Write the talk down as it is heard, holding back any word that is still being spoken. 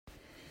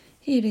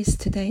Here is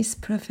today's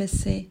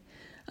prophecy.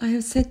 I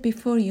have set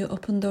before you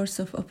open doors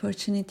of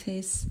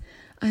opportunities.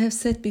 I have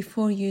set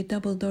before you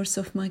double doors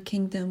of my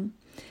kingdom.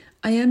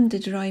 I am the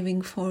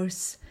driving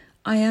force.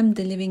 I am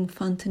the living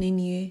fountain in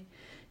you.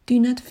 Do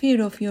not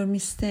fear of your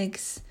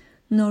mistakes,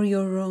 nor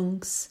your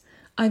wrongs.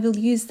 I will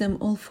use them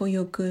all for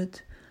your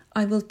good.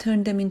 I will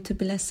turn them into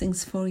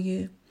blessings for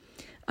you.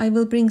 I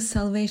will bring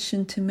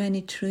salvation to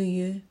many through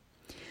you.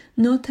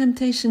 No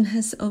temptation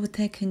has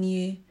overtaken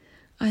you.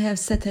 I have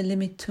set a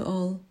limit to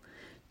all.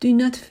 Do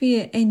not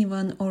fear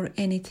anyone or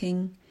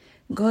anything.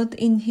 God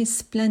in his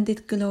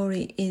splendid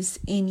glory is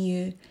in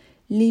you,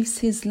 lives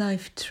his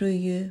life through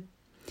you.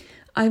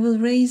 I will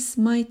raise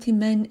mighty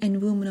men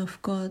and women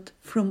of God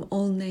from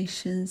all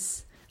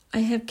nations. I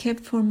have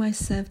kept for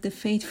myself the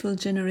faithful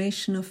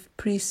generation of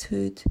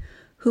priesthood,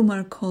 whom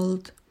are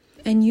called.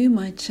 And you,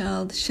 my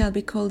child, shall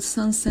be called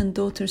sons and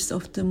daughters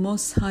of the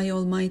Most High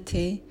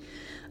Almighty.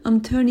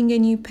 I'm turning a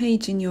new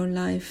page in your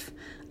life.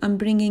 I'm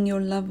bringing your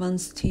loved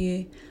ones to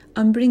you.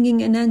 I'm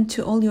bringing an end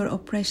to all your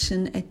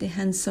oppression at the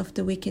hands of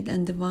the wicked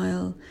and the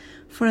vile,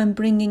 for I'm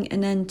bringing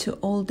an end to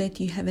all that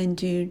you have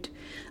endured.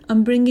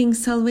 I'm bringing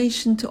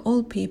salvation to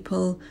all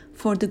people,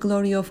 for the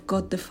glory of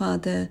God the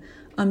Father.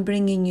 I'm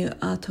bringing you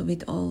out of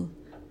it all.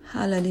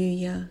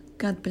 Hallelujah.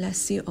 God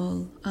bless you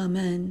all.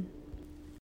 Amen.